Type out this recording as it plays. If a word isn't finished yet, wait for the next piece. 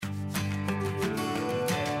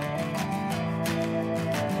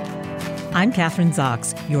I'm Kathryn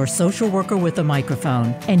Zox, your social worker with a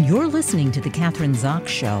microphone, and you're listening to The Kathryn Zox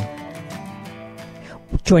Show.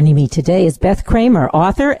 Joining me today is Beth Cramer,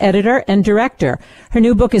 author, editor, and director. Her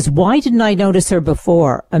new book is Why Didn't I Notice Her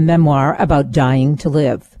Before? A memoir about dying to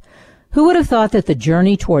live. Who would have thought that the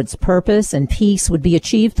journey towards purpose and peace would be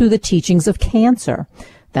achieved through the teachings of cancer?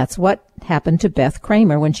 That's what happened to Beth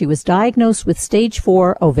Cramer when she was diagnosed with stage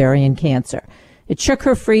 4 ovarian cancer. It shook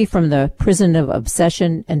her free from the prison of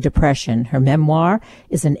obsession and depression. Her memoir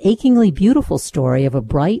is an achingly beautiful story of a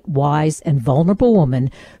bright, wise, and vulnerable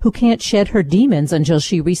woman who can't shed her demons until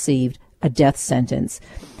she received a death sentence.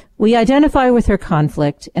 We identify with her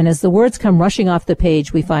conflict, and as the words come rushing off the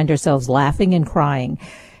page, we find ourselves laughing and crying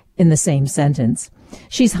in the same sentence.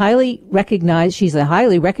 She's a highly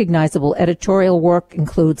recognizable editorial work,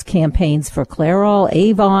 includes campaigns for Clairol,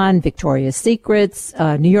 Avon, Victoria's Secrets,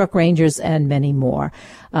 New York Rangers, and many more.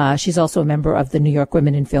 She's also a member of the New York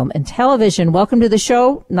Women in Film and Television. Welcome to the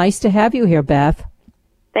show. Nice to have you here, Beth.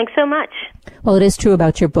 Thanks so much. Well, it is true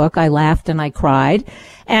about your book. I laughed and I cried,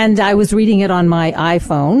 and I was reading it on my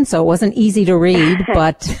iPhone, so it wasn't easy to read,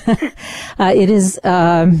 but it is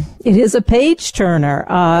a page turner.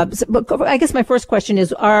 But I guess my first question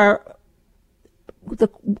is: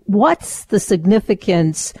 what's the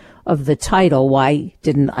significance of the title? Why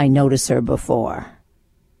didn't I notice her before?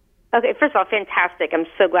 Okay, first of all, fantastic. I'm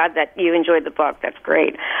so glad that you enjoyed the book. That's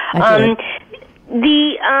great. I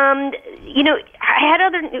had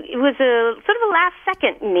it was a sort of a last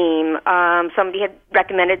second name. Somebody had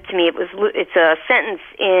recommended to me. It's a sentence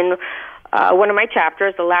in one of my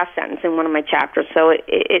chapters, the last sentence in one of my chapters. So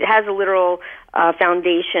it has a literal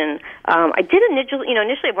foundation. I did initially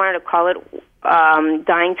I wanted to call it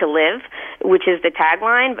Dying to Live, which is the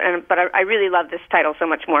tagline, but I really love this title so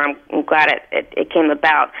much more. I'm glad it came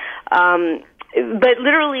about. But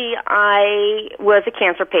literally, I was a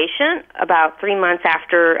cancer patient about 3 months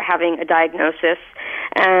after having a diagnosis,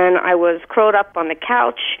 and I was curled up on the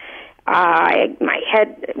couch. My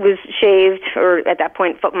head was shaved, or at that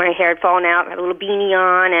point, my hair had fallen out. I had a little beanie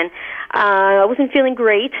on, and I wasn't feeling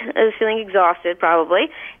great. I was feeling exhausted, probably.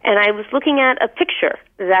 And I was looking at a picture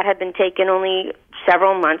that had been taken only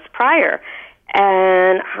several months prior.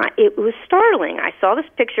 And it was startling. I saw this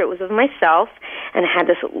picture. It was of myself, and I had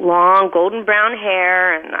this long golden brown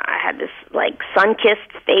hair, and I had this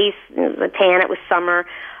sun-kissed face. It was a tan. It was summer.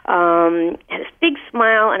 Had this big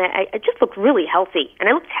smile, and I just looked really healthy, and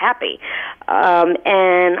I looked happy.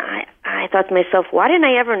 And I thought to myself, why didn't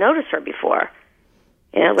I ever notice her before?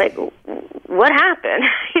 What happened?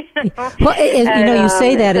 Well, you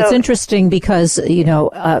say that. It's interesting because,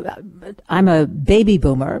 I'm a baby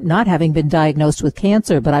boomer, not having been diagnosed with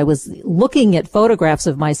cancer, but I was looking at photographs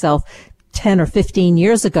of myself 10 or 15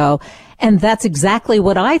 years ago, and that's exactly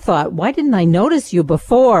what I thought. Why didn't I notice you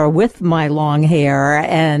before with my long hair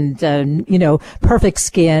and, perfect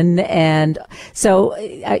skin? And so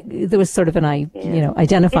there was sort of an,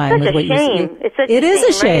 identifying with what you say. It is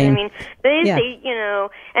a shame. Right? They say,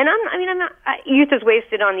 and I'm not, youth is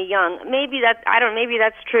wasted on the young. Maybe that's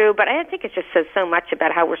true, but I think it just says so much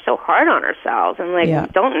about how we're so hard on ourselves and we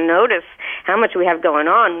don't notice how much we have going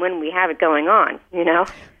on when we have it going on, Yeah.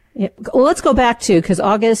 Well, let's go back to, because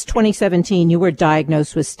August 2017, you were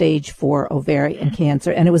diagnosed with stage 4 ovarian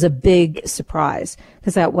cancer, and it was a big surprise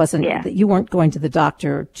because you weren't going to the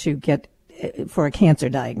doctor to get for a cancer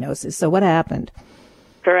diagnosis. So what happened?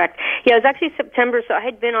 Correct. Yeah, it was actually September, so I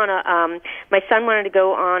had been on my son wanted to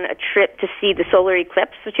go on a trip to see the solar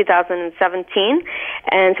eclipse of 2017,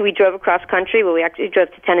 and so we drove across country. Well, we actually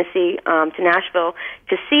drove to Tennessee, to Nashville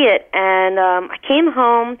to see it, and I came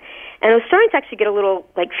home, and I was starting to actually get a little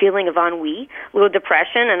feeling of ennui, a little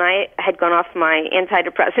depression, and I had gone off my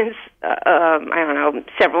antidepressants,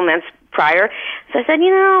 several months prior. So I said,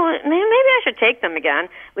 maybe I should take them again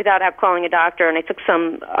without calling a doctor. And I took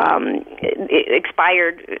some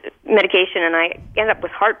expired medication, and I ended up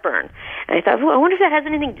with heartburn. And I thought, I wonder if that has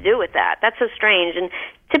anything to do with that. That's so strange. And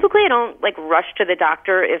typically I don't rush to the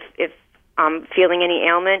doctor if I'm feeling any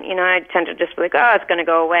ailment. I tend to just be it's going to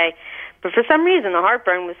go away. But for some reason, the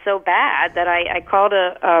heartburn was so bad that I called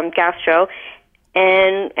a gastro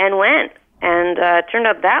and went. And it turned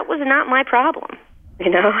out that was not my problem. I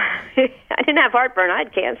didn't have heartburn. I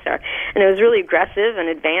had cancer. And it was really aggressive and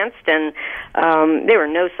advanced, and there were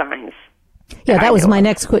no signs. Yeah, that was my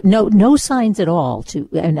next question. No signs at all.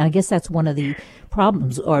 And I guess that's one of the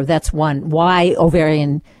problems, or that's why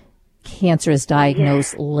ovarian cancer is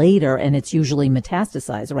diagnosed later, and it's usually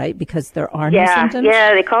metastasized, right? Because there are no symptoms?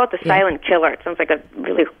 Yeah, they call it the silent killer. It sounds like a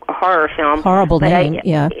horror film. Horrible name,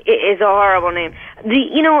 It is a horrible name.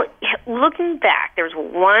 Looking back, there's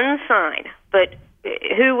one sign, but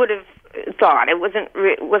who would have thought. It wasn't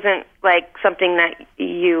like something that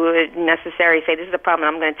you would necessarily say, this is a problem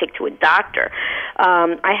I'm going to take to a doctor.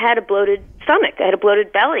 I had a bloated stomach. I had a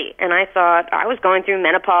bloated belly, and I thought I was going through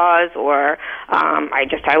menopause, or I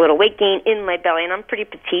just had a little weight gain in my belly, and I'm pretty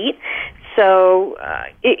petite. So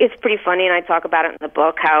it's pretty funny, and I talk about it in the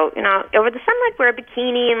book, how, over the summer I'd wear a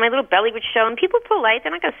bikini, and my little belly would show, and people were polite.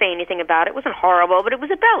 They're not going to say anything about it. It wasn't horrible, but it was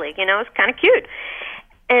a belly. It was kind of cute.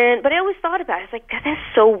 But I always thought about it. I was like, God, that's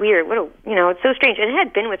so weird. It's so strange. And it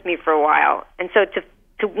had been with me for a while. And so to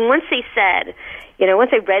once they said,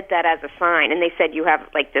 once I read that as a sign, and they said you have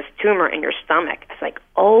like this tumor in your stomach, I was like,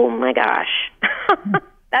 oh my gosh,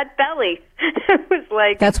 that belly. It was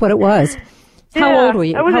like, that's what it was. How old were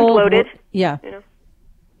you? I wasn't bloated. Yeah.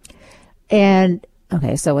 And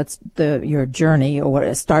okay, so it's your journey, or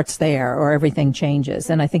it starts there, or everything changes.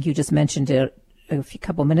 And I think you just mentioned it a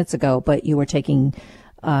couple minutes ago, but you were taking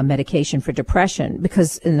medication for depression,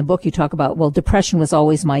 because in the book you talk about, well, depression was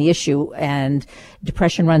always my issue, and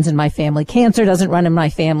depression runs in my family. Cancer doesn't run in my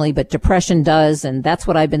family, but depression does, and that's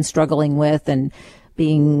what I've been struggling with, and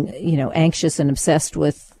being, anxious and obsessed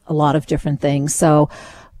with a lot of different things. So,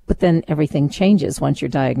 but then everything changes once you're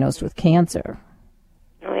diagnosed with cancer.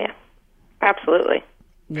 Oh yeah, absolutely.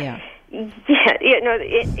 Yeah.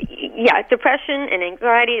 Yeah, depression and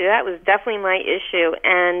anxiety, that was definitely my issue.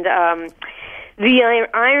 And the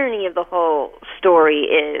irony of the whole story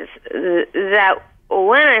is that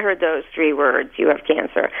when I heard those three words, you have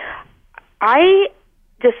cancer, I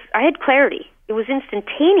had clarity. It was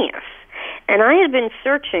instantaneous. And I had been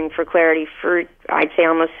searching for clarity for, I'd say,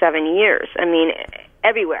 almost 7 years. I mean,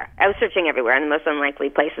 everywhere. I was searching everywhere in the most unlikely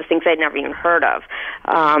places, things I'd never even heard of,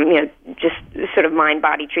 just sort of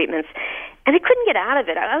mind-body treatments. And I couldn't get out of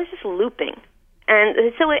it. I was just looping. And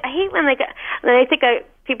so I hate when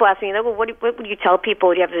people ask me, well, what would you tell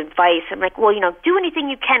people? Do you have advice? I'm like, well, do anything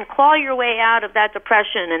you can. Claw your way out of that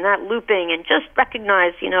depression and that looping, and just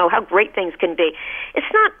recognize, how great things can be.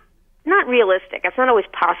 It's not realistic. It's not always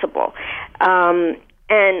possible.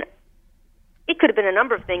 And it could have been a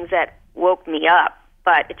number of things that woke me up,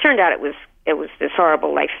 but it turned out it was this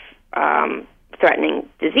horrible life-threatening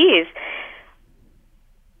disease.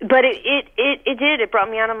 But it did. It brought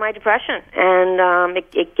me out of my depression, and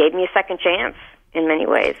it gave me a second chance in many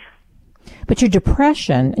ways. But your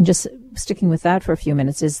depression, and just sticking with that for a few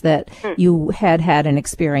minutes, is that you had an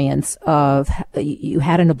experience of, you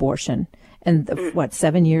had an abortion, and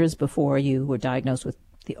 7 years before you were diagnosed with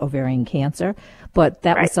the ovarian cancer, but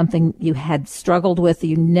that was something you had struggled with.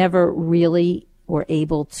 You never really were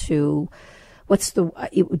able to,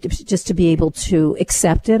 just to be able to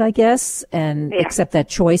accept it, I guess, and accept that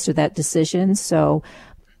choice or that decision. So,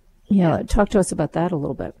 talk to us about that a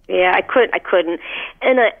little bit. Yeah, I couldn't.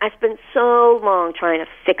 And I spent so long trying to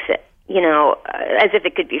fix it, as if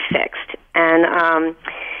it could be fixed. And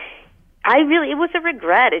it was a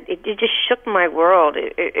regret. It just shook my world.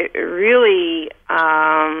 It really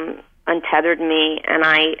untethered me, and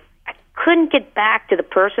I couldn't get back to the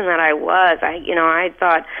person that I was. I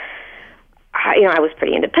thought, I was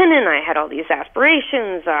pretty independent. I had all these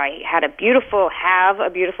aspirations. I had a beautiful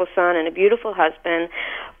son and a beautiful husband.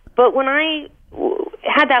 But when I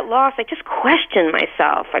had that loss, I just questioned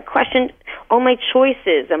myself. I questioned all my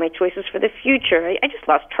choices and my choices for the future. I just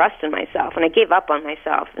lost trust in myself, and I gave up on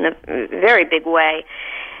myself in a very big way.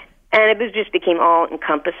 And it just became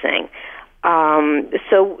all-encompassing.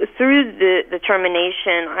 So through the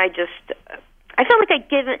termination, I felt like I'd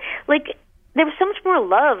given, there was so much more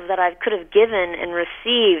love that I could have given and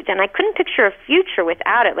received, and I couldn't picture a future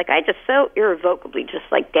without it. I just so irrevocably just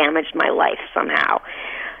damaged my life somehow.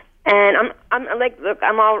 And I'm look,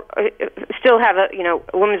 still have a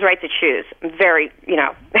woman's right to choose. I'm very,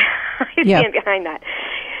 I stand behind that.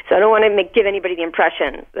 So I don't want to give anybody the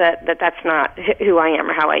impression that that's not who I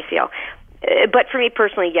am or how I feel. But for me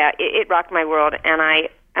personally, it rocked my world, and I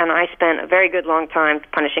spent a very good long time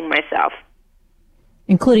punishing myself.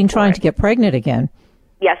 Including trying to get pregnant again.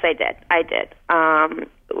 Yes, I did. And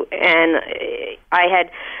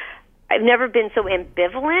I've never been so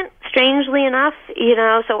ambivalent, strangely enough,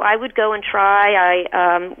 so I would go and try. I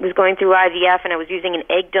was going through IVF, and I was using an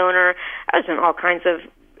egg donor. I was in all kinds of,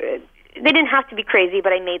 they didn't have to be crazy,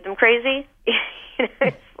 but I made them crazy.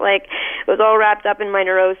 It's it was all wrapped up in my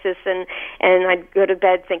neurosis, and I'd go to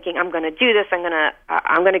bed thinking, I'm going to do this, I'm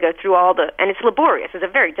going to go through and it's laborious. It's a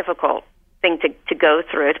very difficult thing to go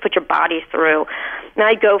through, to put your body through. And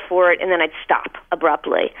I'd go for it, and then I'd stop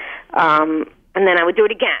abruptly. And then I would do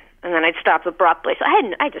it again, and then I'd stop abruptly. So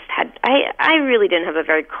I really didn't have a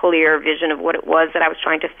very clear vision of what it was that I was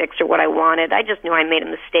trying to fix or what I wanted. I just knew I made a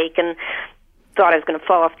mistake and thought I was going to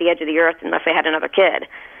fall off the edge of the earth unless I had another kid.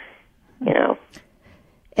 you know.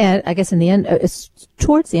 And I guess in the end, it's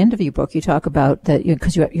towards the end of your book, you talk about that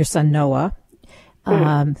because you have your son Noah.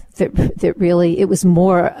 That really, it was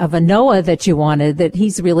more of a Noah that you wanted. That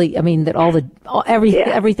he's really, I mean, that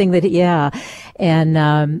everything that,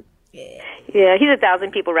 and yeah, he's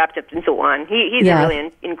 1,000 people wrapped up into one. He's a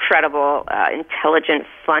really incredible, intelligent,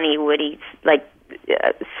 funny, witty,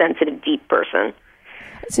 sensitive, deep person.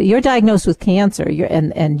 So you're diagnosed with cancer,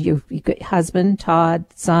 and you got husband, Todd,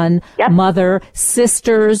 son, mother,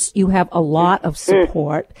 sisters. You have a lot of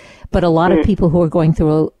support, but a lot of people who are going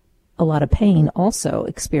through a lot of pain also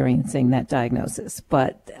experiencing that diagnosis.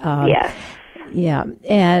 But yeah.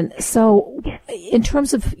 And so in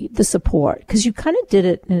terms of the support, because you kind of did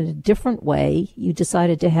it in a different way, you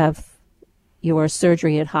decided to have your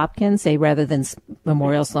surgery at Hopkins, say, rather than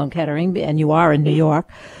Memorial Sloan Kettering, and you are in New York,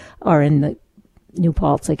 or in the New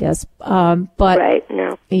Paltz, I guess. But right,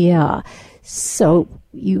 no. Yeah. So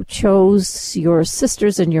you chose your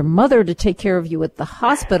sisters and your mother to take care of you at the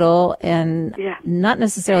hospital, and not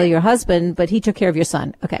necessarily your husband, but he took care of your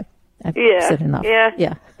son. Okay. I've said enough.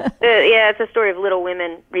 Yeah. It's a story of Little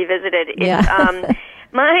Women revisited.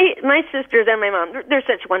 My sisters and my mom, they're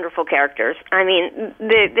such wonderful characters. I mean,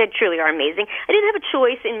 they truly are amazing. I didn't have a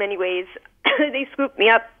choice in many ways. They scooped me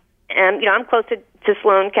up. And, I'm close to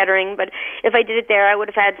Sloan Kettering, but if I did it there, I would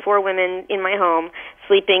have had 4 women in my home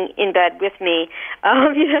sleeping in bed with me.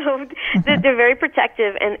 They're very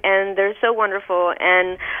protective, and they're so wonderful.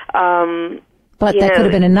 And but that could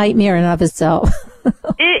have been a nightmare in and of itself.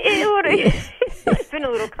 It would have. It's been a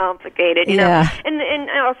little complicated, you know. And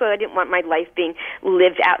also, I didn't want my life being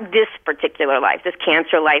lived out, this particular life, this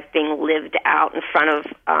cancer life being lived out in front of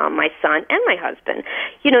my son and my husband.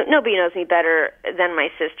 Nobody knows me better than my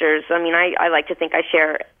sisters. I mean, I like to think I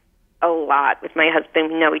share a lot with my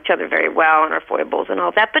husband. We know each other very well and our foibles and all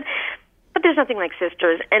of that. But there's nothing like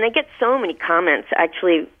sisters. And I get so many comments,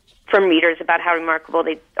 actually, from readers about how remarkable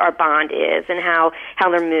our bond is and how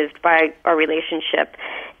they're moved by our relationship.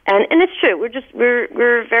 And it's true.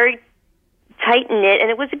 We're very tight knit, and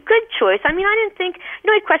it was a good choice. I mean, I didn't think,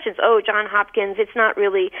 I had questions. Oh, John Hopkins, it's not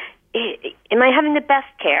really. Am I having the best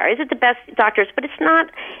care? Is it the best doctors? But it's not.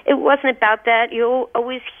 It wasn't about that. You'll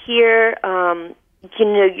always hear,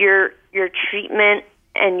 your treatment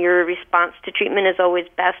and your response to treatment is always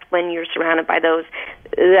best when you're surrounded by those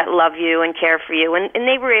that love you and care for you. And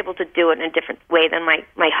they were able to do it in a different way than my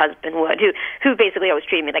husband would, who basically always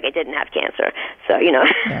treated me like I didn't have cancer. So,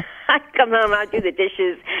 I'd come home, I'd do the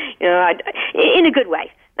dishes, in a good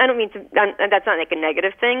way. I don't mean to, that's not like a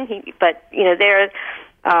negative thing, but, they're,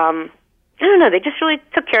 I don't know, they just really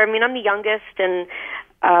took care of me. And I'm the youngest, and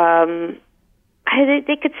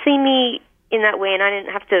they could see me in that way, and I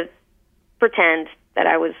didn't have to pretend that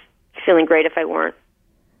I was feeling great if I weren't.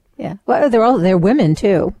 Yeah. Well, they're women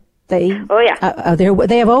too. They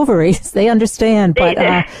they have ovaries. They understand, but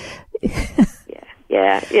no,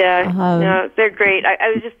 they're great.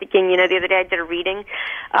 I was just thinking, the other day I did a reading.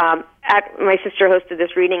 My sister hosted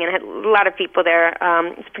this reading, and I had a lot of people there.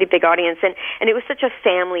 It's a pretty big audience, and it was such a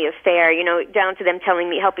family affair, down to them helping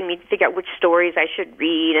me figure out which stories I should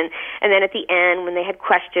read, and then at the end, when they had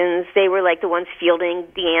questions, they were like the ones fielding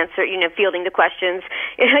the answer, fielding the questions.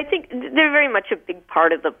 And I think they're very much a big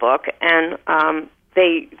part of the book, and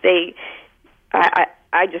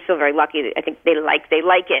I just feel very lucky. I think they like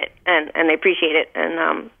it and they appreciate it,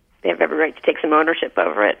 and they have every right to take some ownership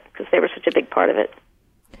over it because they were such a big part of it.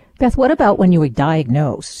 Beth, what about when you were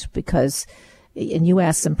diagnosed? And you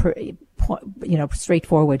asked some,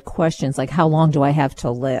 straightforward questions like, how long do I have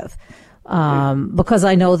to live? Because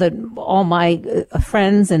I know that all my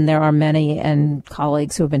friends, and there are many, and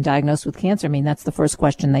colleagues who have been diagnosed with cancer, I mean, that's the first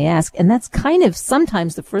question they ask. And that's kind of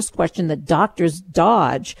sometimes the first question that doctors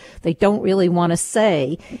dodge. They don't really want to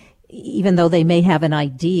say, even though they may have an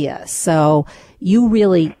idea. So you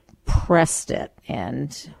really pressed it.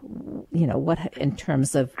 And, what in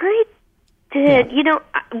terms of... I did.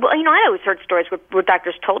 I always heard stories where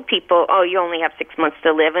doctors told people, oh, you only have 6 months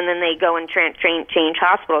to live, and then they go and change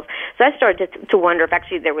hospitals. So I started to wonder if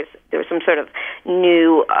actually there was some sort of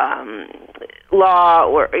new law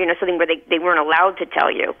or, something where they weren't allowed to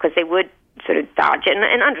tell you because they would sort of dodge it,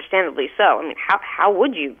 and understandably so. I mean,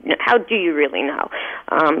 how do you really know?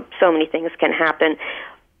 So many things can happen.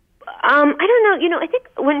 I don't know. I think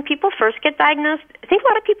when people first get diagnosed, I think a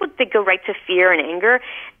lot of people, they go right to fear and anger.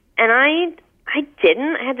 And I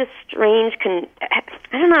didn't. I had this strange, I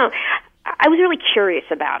don't know. I was really curious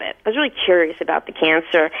about it. I was really curious about the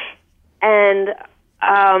cancer. And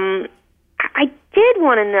I did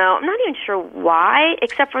want to know, I'm not even sure why,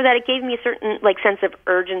 except for that it gave me a certain, sense of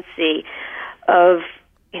urgency of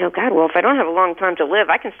God, well, if I don't have a long time to live,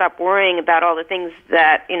 I can stop worrying about all the things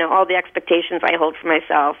that, all the expectations I hold for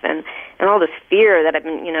myself and all this fear that I've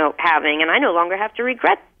been, having. And I no longer have to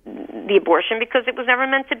regret the abortion because it was never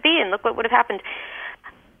meant to be, and look what would have happened.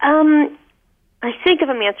 I think if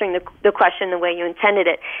I'm answering the question the way you intended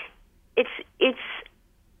it, it's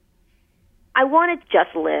I wanted to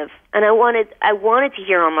just live, and I wanted to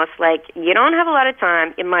hear almost like, you don't have a lot of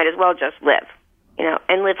time, you might as well just live,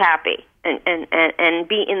 and live happy and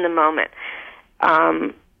be in the moment.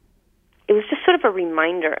 It was just sort of a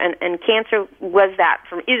reminder, and cancer is that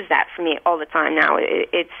for me all the time now.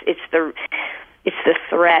 It's the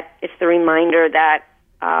threat, it's the reminder that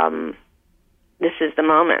this is the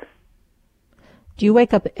moment. Do you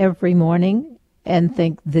wake up every morning and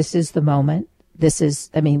think this is the moment?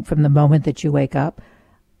 From the moment that you wake up?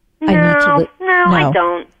 No, I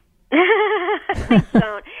don't. I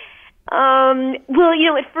don't. Well,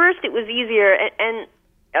 at first it was easier, and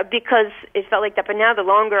because it felt like that. But now the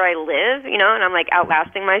longer I live, and I'm like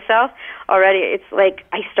outlasting myself already, it's like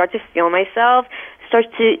I start to feel myself, start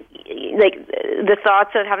to, like, the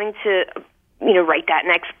thoughts of having to, write that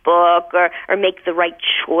next book or make the right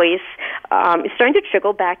choice. It's starting to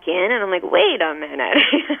trickle back in, and I'm like, wait a minute,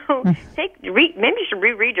 maybe you should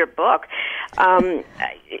reread your book. I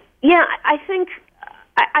think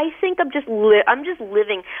I'm just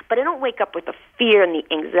living, but I don't wake up with the fear and the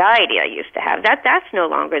anxiety I used to have. That's no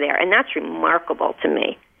longer there, and that's remarkable to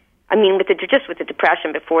me. I mean, with the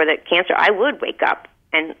depression before the cancer, I would wake up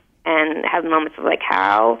and have moments of like,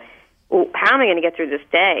 how am I going to get through this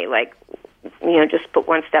day? Like, just put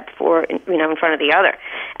one step forward, in front of the other.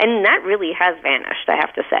 And that really has vanished, I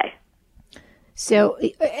have to say. So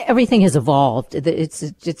everything has evolved. It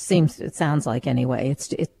sounds like anyway.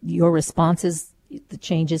 Your responses, the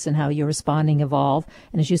changes in how you're responding evolve.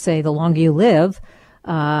 And as you say, the longer you live,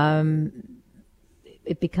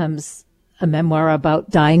 it becomes a memoir about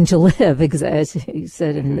dying to live, as you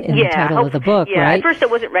said in the title of the book, right? At first I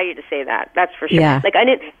wasn't ready to say that. That's for sure. Yeah. Like I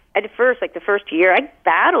didn't. At first, like the first year, I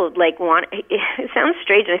battled, it sounds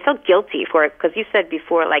strange, and I felt guilty for it, because you said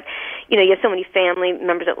before, like, you have so many family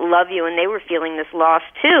members that love you, and they were feeling this loss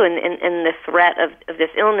too, and the threat of this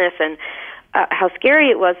illness, and how scary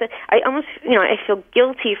it was. I almost, I feel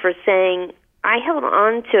guilty for saying I held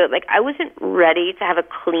on to it. Like, I wasn't ready to have a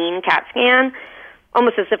clean CAT scan,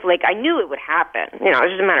 almost as if, like, I knew it would happen. It was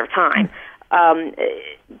just a matter of time.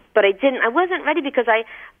 But I wasn't ready because I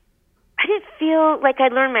didn't feel like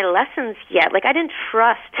I'd learned my lessons yet. Like, I didn't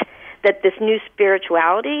trust that this new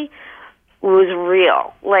spirituality was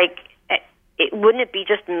real. Like, wouldn't it be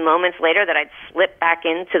just moments later that I'd slip back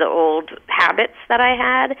into the old habits that I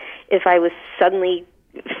had if I was suddenly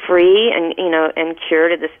free and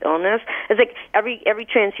cured of this illness? It's like every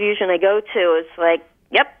transfusion I go to is like,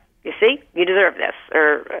 yep, you see, you deserve this,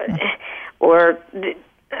 I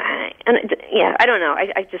don't know.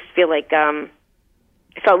 I just feel like I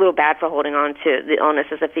felt a little bad for holding on to the illness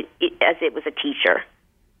as if it was a teacher.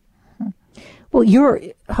 Well,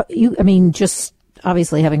 just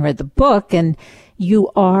obviously having read the book, and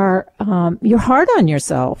you're hard on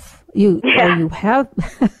yourself. You have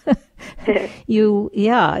you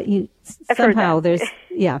somehow there's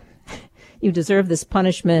you deserve this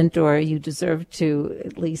punishment, or you deserve to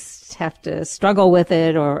at least have to struggle with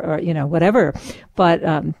it, or whatever. But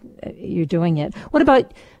you're doing it. What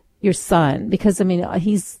about your son? Because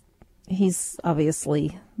he's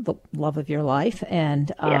obviously the love of your life,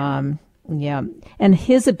 and and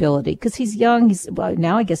his ability, because he's young.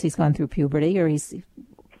 Now I guess he's gone through puberty, or he's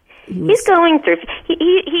going through.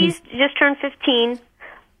 He's just turned 15,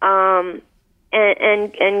 and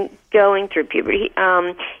going through puberty.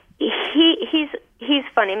 He's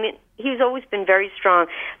funny. I mean, he's always been very strong,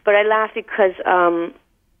 but I laugh because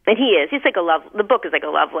and he's like the book is like a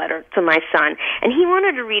love letter to my son, and he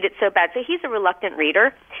wanted to read it so bad. So he's a reluctant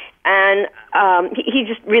reader, and he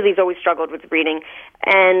just really has always struggled with reading,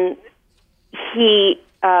 and he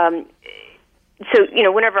so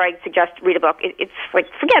whenever I suggest read a book, it's like,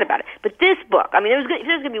 forget about it. But this book, I mean, there was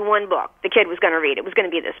going to be one book the kid was going to read. It was going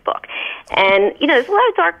to be this book, and there's a lot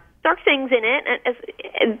of dark things in it,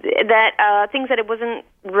 that things that I wasn't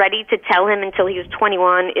ready to tell him until he was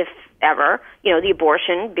 21, if ever. The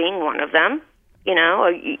abortion being one of them.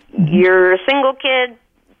 You're a single kid,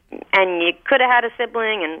 and you could have had a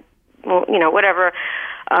sibling, and whatever.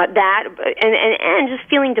 That and just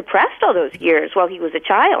feeling depressed all those years while he was a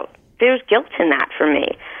child. There's guilt in that for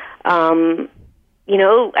me.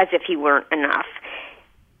 As if he weren't enough.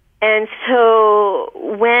 And so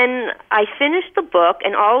when I finished the book,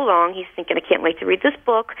 and all along he's thinking, I can't wait to read this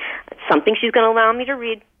book. It's something she's going to allow me to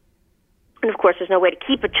read. And of course, there's no way to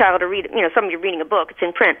keep a child to read. Somebody reading a book; it's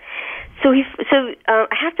in print. So I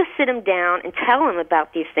have to sit him down and tell him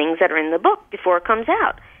about these things that are in the book before it comes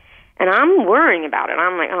out. And I'm worrying about it.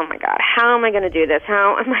 I'm like, oh my God, how am I going to do this?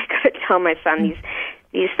 How am I going to tell my son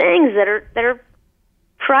these things that are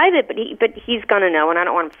private, but he's going to know, and I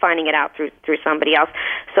don't want him finding it out through somebody else.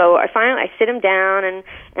 So I sit him down and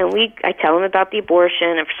I tell him about the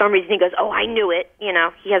abortion, and for some reason he goes, oh, I knew it. He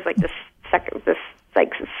has like this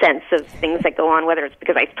like sense of things that go on, whether it's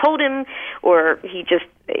because I told him or he just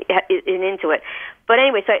is into it. But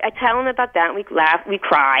anyway, so I tell him about that, and we laugh, we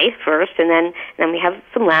cry first, and then we have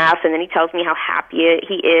some laughs, and then he tells me how happy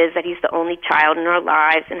he is that he's the only child in our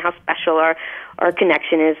lives, and how special our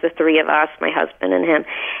connection is, the three of us, my husband and him.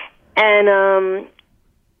 And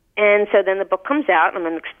so then the book comes out,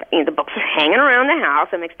 and the book's hanging around the house.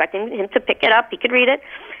 I'm expecting him to pick it up. He could read it.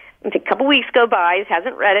 A couple weeks go by, he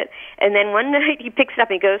hasn't read it, and then one night he picks it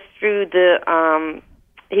up and he goes through the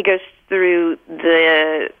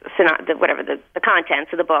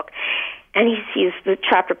contents of the book, and he sees the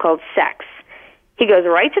chapter called Sex. He goes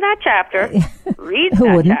right to that chapter, reads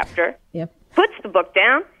that chapter, puts the book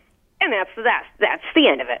down, and that's the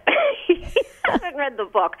end of it. He hasn't read the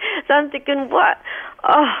book. So I'm thinking, what?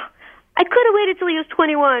 Oh, I could have waited till he was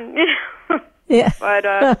 21. Yeah. But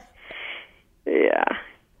yeah.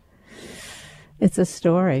 It's a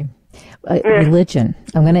story. Religion.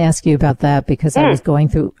 I'm going to ask you about that because I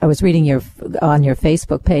was reading on your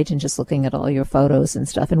Facebook page and just looking at all your photos and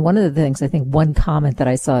stuff. And one of the things, I think one comment that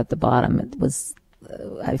I saw at the bottom was,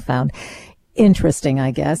 I found interesting, I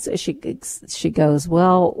guess. She goes,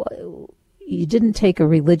 well, you didn't go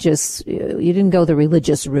the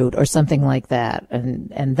religious route or something like that.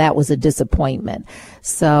 And that was a disappointment.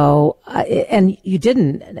 So, and you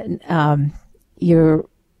didn't, you're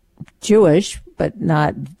Jewish, but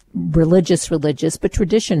not religious, but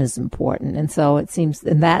tradition is important. And so it seems,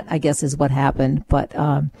 and that, I guess, is what happened. But,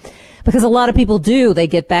 because a lot of people they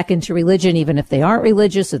get back into religion, even if they aren't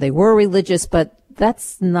religious or they were religious, but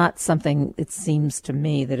that's not something, it seems to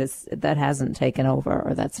me, that hasn't taken over,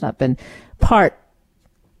 or that's not been an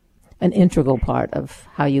integral part of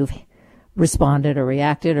how you've responded or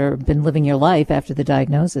reacted or been living your life after the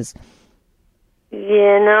diagnosis.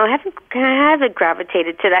 Yeah, no, I haven't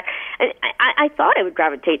gravitated to that. I thought I would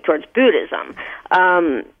gravitate towards Buddhism.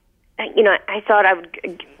 I thought I would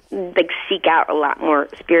seek out a lot more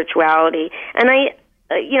spirituality, and I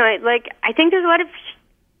think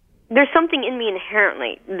there's something in me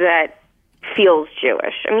inherently that feels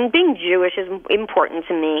Jewish. I mean, being Jewish is important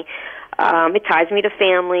to me. It ties me to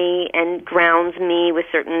family and grounds me with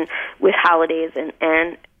holidays and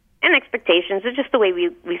expectations. It's just the way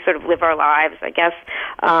we sort of live our lives, I guess.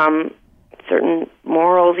 Certain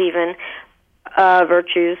morals, even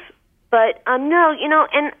virtues. But no,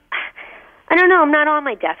 and I don't know. I'm not on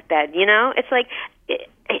my deathbed. It's like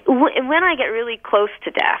when I get really close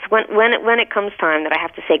to death, when it comes time that I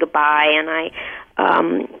have to say goodbye, and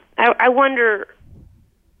I wonder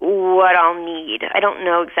what I'll need. I don't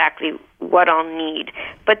know exactly what I'll need,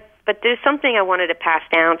 but there's something I wanted to pass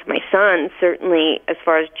down to my son, certainly as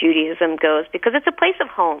far as Judaism goes, because it's a place of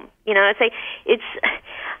home. I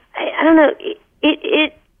don't know.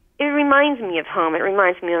 It reminds me of home. It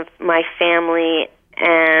reminds me of my family,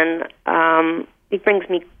 and it brings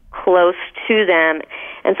me close to them.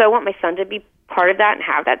 And so I want my son to be part of that and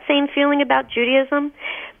have that same feeling about Judaism.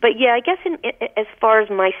 But yeah, I guess as far as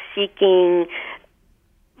my seeking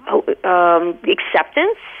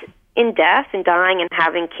acceptance in death and dying and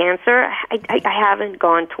having cancer, I haven't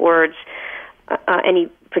gone towards any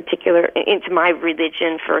particular into my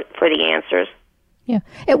religion for the answers. Yeah.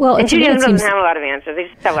 And Judaism doesn't have a lot of answers. They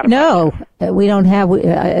just have a lot of questions. We don't have.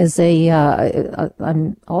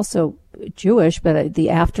 I'm also Jewish, but the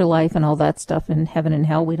afterlife and all that stuff in heaven and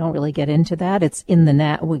hell, we don't really get into that. It's in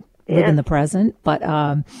the we live in the present, but.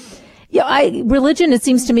 Religion, it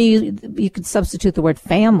seems to me, you could substitute the word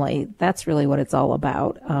family. That's really what it's all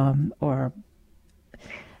about. We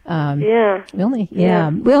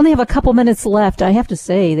only have a couple minutes left. I have to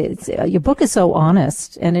say that your book is so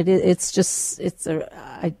honest, and I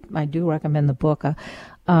do recommend the book.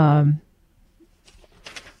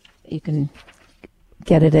 You can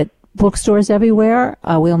get it at bookstores everywhere.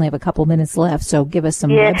 We only have a couple minutes left, so give us some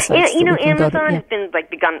websites. Amazon has been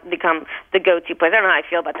become the go-to place. I don't know how I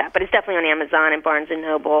feel about that, but it's definitely on Amazon and Barnes and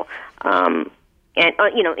Noble, and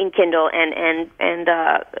in Kindle and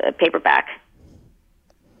paperback.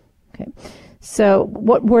 Okay, so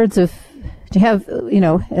what words do you have?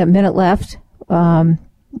 A minute left.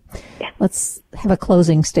 let's have a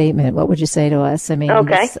closing statement. What would you say to us? I mean,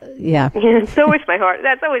 okay. Yeah. It's always my heart.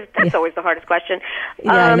 That's always the hardest question.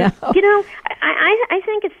 Yeah, I know. I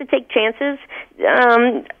think it's to take chances.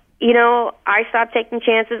 I stopped taking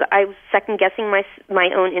chances. I was second guessing my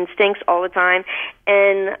own instincts all the time,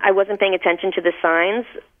 and I wasn't paying attention to the signs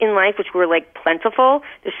in life, which were like plentiful.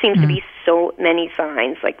 There seems to be so many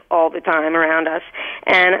signs like all the time around us,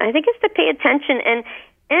 and I think it's to pay attention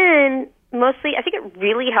and mostly, I think it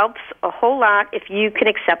really helps a whole lot if you can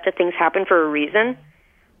accept that things happen for a reason.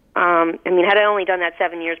 Had I only done that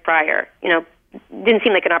 7 years prior, didn't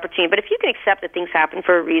seem like an opportunity. But if you can accept that things happen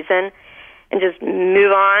for a reason and just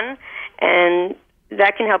move on, and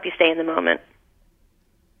that can help you stay in the moment.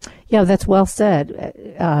 Yeah, that's well said.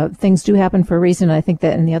 Things do happen for a reason. I think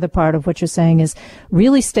that, and the other part of what you're saying is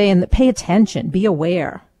really pay attention, be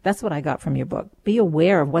aware. That's what I got from your book. Be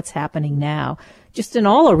aware of what's happening now, just in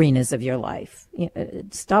all arenas of your life.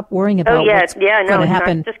 Stop worrying about what's going to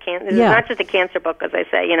happen. It's not just a cancer book, as I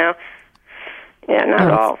say, Yeah, not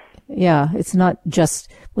at all. Yeah, it's not just,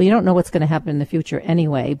 you don't know what's going to happen in the future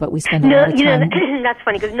anyway, but we spend a lot of time. That's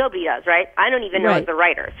funny because nobody does, right? I don't even know as a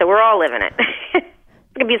writer, so we're all living it. It's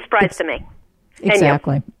going to be a surprise to me.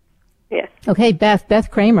 Exactly. Yeah. Okay, Beth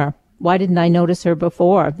Cramer. Why didn't I notice her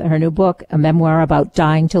before? Her new book, a memoir about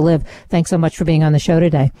dying to live. Thanks so much for being on the show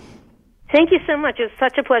today. Thank you so much. It was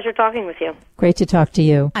such a pleasure talking with you. Great to talk to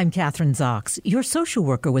you. I'm Kathryn Zox, your social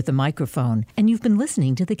worker with a microphone, and you've been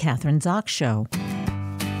listening to The Kathryn Zox Show.